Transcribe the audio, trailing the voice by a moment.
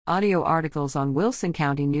audio articles on Wilson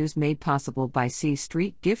County News made possible by C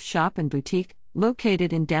Street Gift Shop and Boutique,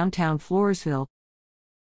 located in downtown Floresville.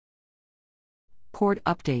 Court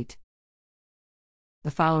update.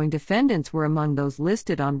 The following defendants were among those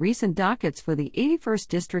listed on recent dockets for the 81st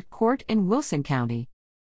District Court in Wilson County.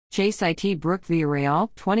 Chase It. Brooke Villarreal,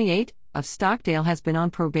 28, of Stockdale has been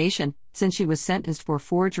on probation since she was sentenced for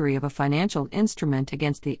forgery of a financial instrument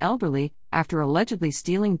against the elderly after allegedly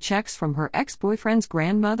stealing checks from her ex-boyfriend's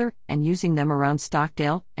grandmother and using them around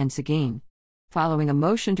Stockdale and Seguin. Following a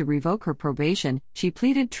motion to revoke her probation, she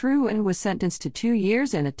pleaded true and was sentenced to 2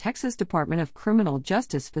 years in a Texas Department of Criminal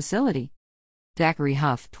Justice facility. Zachary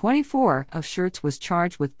Huff, 24, of Schertz was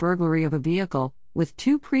charged with burglary of a vehicle, with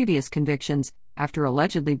 2 previous convictions, after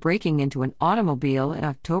allegedly breaking into an automobile in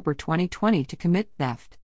October 2020 to commit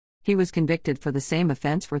theft. He was convicted for the same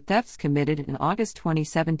offense for thefts committed in August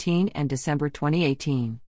 2017 and December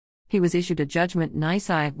 2018. He was issued a judgment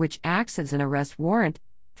nisi which acts as an arrest warrant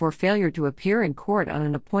for failure to appear in court on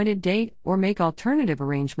an appointed date or make alternative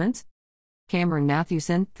arrangements. Cameron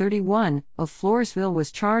Mathewson, 31, of Floresville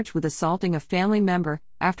was charged with assaulting a family member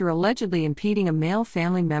after allegedly impeding a male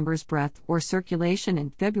family member's breath or circulation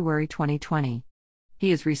in February 2020.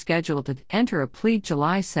 He is rescheduled to enter a plea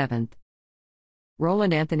July 7.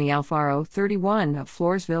 Roland Anthony Alfaro, 31, of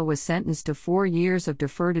Floresville was sentenced to 4 years of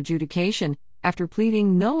deferred adjudication after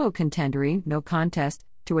pleading nolo contendere, no contest,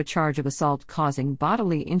 to a charge of assault causing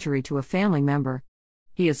bodily injury to a family member.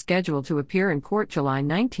 He is scheduled to appear in court July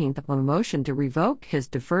 19 on a motion to revoke his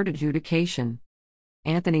deferred adjudication.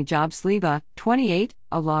 Anthony Jobsleva, 28,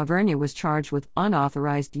 of La Vernia was charged with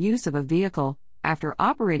unauthorized use of a vehicle after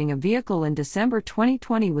operating a vehicle in December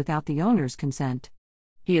 2020 without the owner's consent.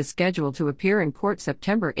 He is scheduled to appear in court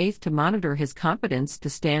September 8 to monitor his competence to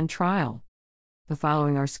stand trial. The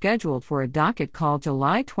following are scheduled for a docket call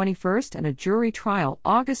July 21 and a jury trial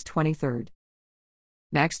August 23.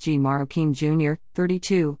 Max G. Marroquin Jr.,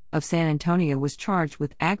 32, of San Antonio was charged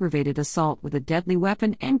with aggravated assault with a deadly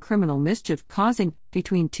weapon and criminal mischief causing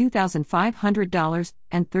between $2,500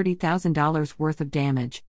 and $30,000 worth of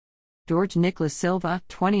damage. George Nicholas Silva,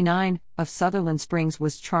 29, of Sutherland Springs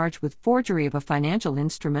was charged with forgery of a financial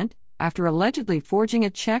instrument after allegedly forging a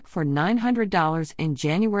check for $900 in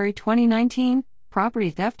January 2019, property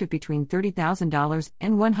theft of between $30,000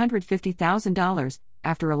 and $150,000,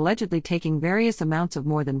 after allegedly taking various amounts of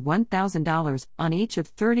more than $1,000 on each of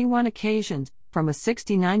 31 occasions from a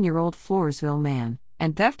 69-year-old Floresville man,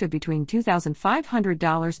 and theft of between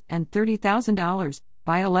 $2,500 and $30,000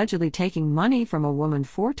 by allegedly taking money from a woman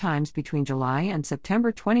 4 times between July and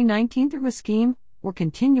September 2019 through a scheme or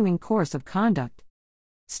continuing course of conduct.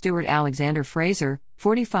 Stuart Alexander Fraser,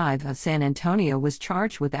 45, of San Antonio was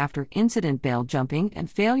charged with after-incident bail jumping and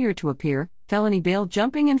failure to appear, felony bail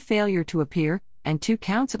jumping and failure to appear, and 2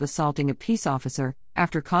 counts of assaulting a peace officer,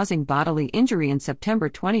 after causing bodily injury in September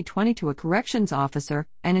 2020 to a corrections officer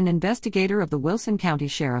and an investigator of the Wilson County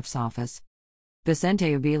Sheriff's Office.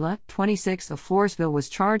 Vicente Avila, 26, of Floresville was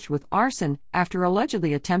charged with arson after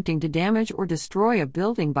allegedly attempting to damage or destroy a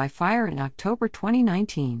building by fire in October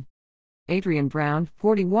 2019. Adrian Brown,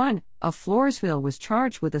 41, of Floresville was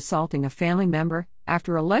charged with assaulting a family member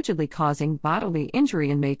after allegedly causing bodily injury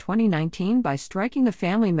in May 2019 by striking the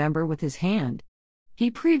family member with his hand. He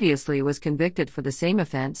previously was convicted for the same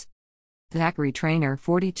offense. Zachary Trainer,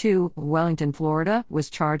 42, of Wellington, Florida, was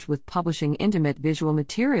charged with publishing intimate visual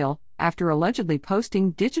material after allegedly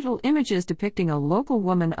posting digital images depicting a local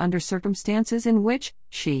woman under circumstances in which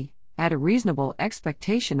she had a reasonable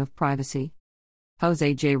expectation of privacy.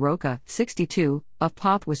 Jose J. Roca, 62, of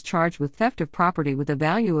Poth was charged with theft of property with a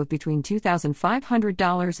value of between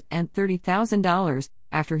 $2,500 and $30,000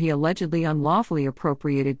 after he allegedly unlawfully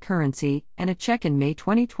appropriated currency and a check in May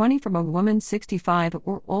 2020 from a woman 65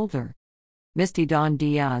 or older. Misty Dawn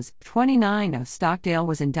Diaz, 29, of Stockdale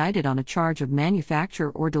was indicted on a charge of manufacture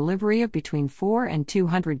or delivery of between 4 and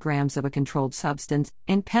 200 grams of a controlled substance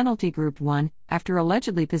in Penalty Group 1 after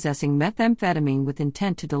allegedly possessing methamphetamine with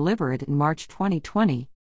intent to deliver it in March 2020.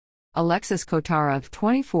 Alexis Kotara,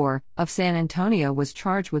 24, of San Antonio was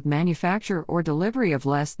charged with manufacture or delivery of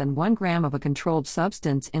less than 1 gram of a controlled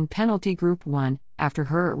substance in Penalty Group 1 after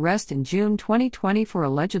her arrest in June 2020 for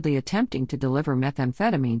allegedly attempting to deliver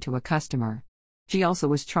methamphetamine to a customer. She also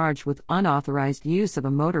was charged with unauthorized use of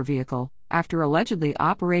a motor vehicle after allegedly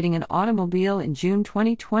operating an automobile in June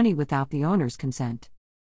 2020 without the owner's consent.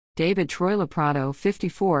 David Troilo Prado,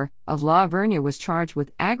 54, of La Vernia was charged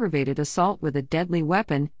with aggravated assault with a deadly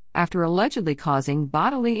weapon after allegedly causing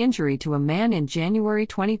bodily injury to a man in January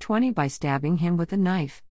 2020 by stabbing him with a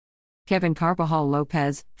knife. Kevin Carvajal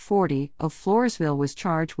Lopez, 40, of Floresville was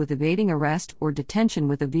charged with evading arrest or detention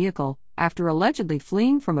with a vehicle after allegedly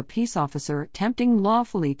fleeing from a peace officer attempting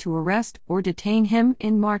lawfully to arrest or detain him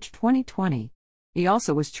in March 2020. He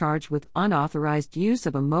also was charged with unauthorized use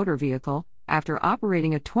of a motor vehicle after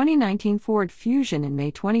operating a 2019 Ford Fusion in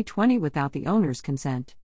May 2020 without the owner's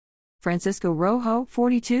consent. Francisco Rojo,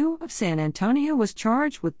 42, of San Antonio was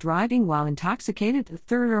charged with driving while intoxicated a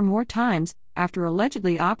third or more times after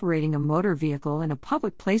allegedly operating a motor vehicle in a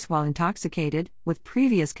public place while intoxicated, with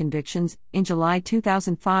previous convictions in July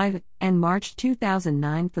 2005 and March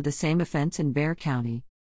 2009 for the same offense in Bexar County.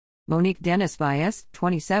 Monique Dennis Valles,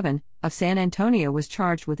 27, of San Antonio was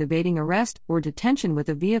charged with evading arrest or detention with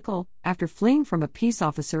a vehicle after fleeing from a peace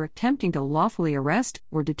officer attempting to lawfully arrest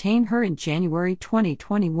or detain her in January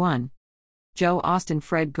 2021. Joe Austin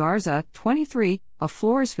Fred Garza, 23, of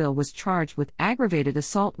Floresville was charged with aggravated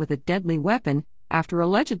assault with a deadly weapon after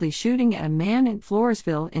allegedly shooting at a man in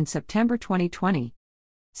Floresville in September 2020.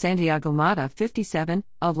 Santiago Mata, 57,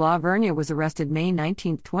 of La Vernia was arrested May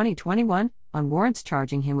 19, 2021, on warrants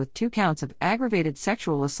charging him with 2 counts of aggravated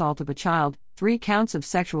sexual assault of a child, 3 counts of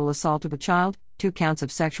sexual assault of a child, 2 counts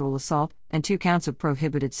of sexual assault, and 2 counts of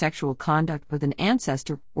prohibited sexual conduct with an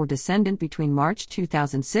ancestor or descendant between March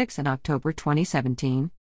 2006 and October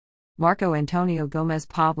 2017. Marco Antonio Gomez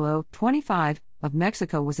Pablo, 25, of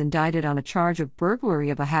Mexico was indicted on a charge of burglary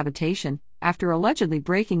of a habitation after allegedly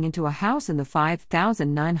breaking into a house in the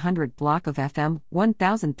 5900 block of FM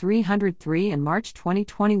 1303 in March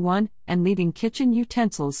 2021 and leaving kitchen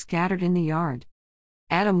utensils scattered in the yard.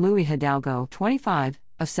 Adam Luis Hidalgo, 25,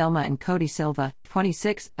 of Selma and Cody Silva,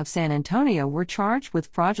 26, of San Antonio were charged with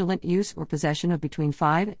fraudulent use or possession of between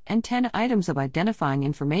 5 and 10 items of identifying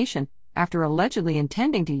information after allegedly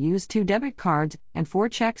intending to use 2 debit cards and 4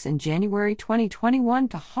 checks in January 2021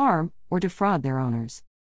 to harm or defraud their owners.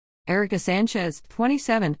 Erica Sanchez,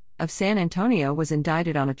 27, of San Antonio was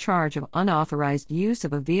indicted on a charge of unauthorized use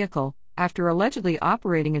of a vehicle after allegedly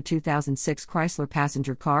operating a 2006 Chrysler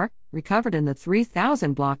passenger car, recovered in the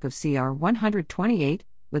 3000 block of CR 128,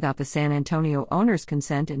 without the San Antonio owner's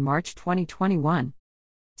consent in March 2021.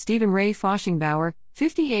 Stephen Ray Foshingbauer,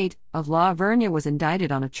 58, of La Vernia was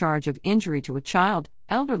indicted on a charge of injury to a child,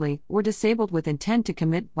 elderly, or disabled with intent to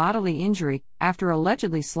commit bodily injury after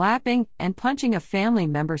allegedly slapping and punching a family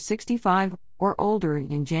member 65 or older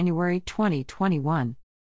in January 2021.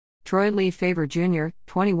 Troy Lee Favor Jr.,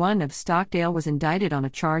 21, of Stockdale was indicted on a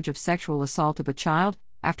charge of sexual assault of a child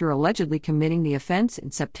after allegedly committing the offense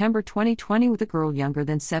in September 2020 with a girl younger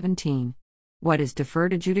than 17. What is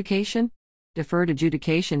deferred adjudication? Deferred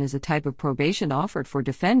adjudication is a type of probation offered for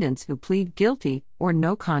defendants who plead guilty or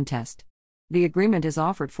no contest. The agreement is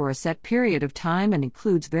offered for a set period of time and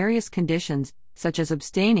includes various conditions, such as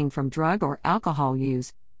abstaining from drug or alcohol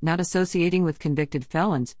use, not associating with convicted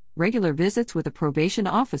felons, regular visits with a probation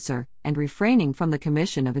officer, and refraining from the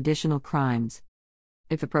commission of additional crimes.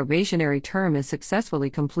 If the probationary term is successfully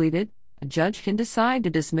completed, a judge can decide to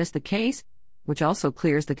dismiss the case, which also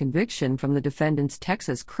clears the conviction from the defendant's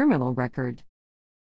Texas criminal record.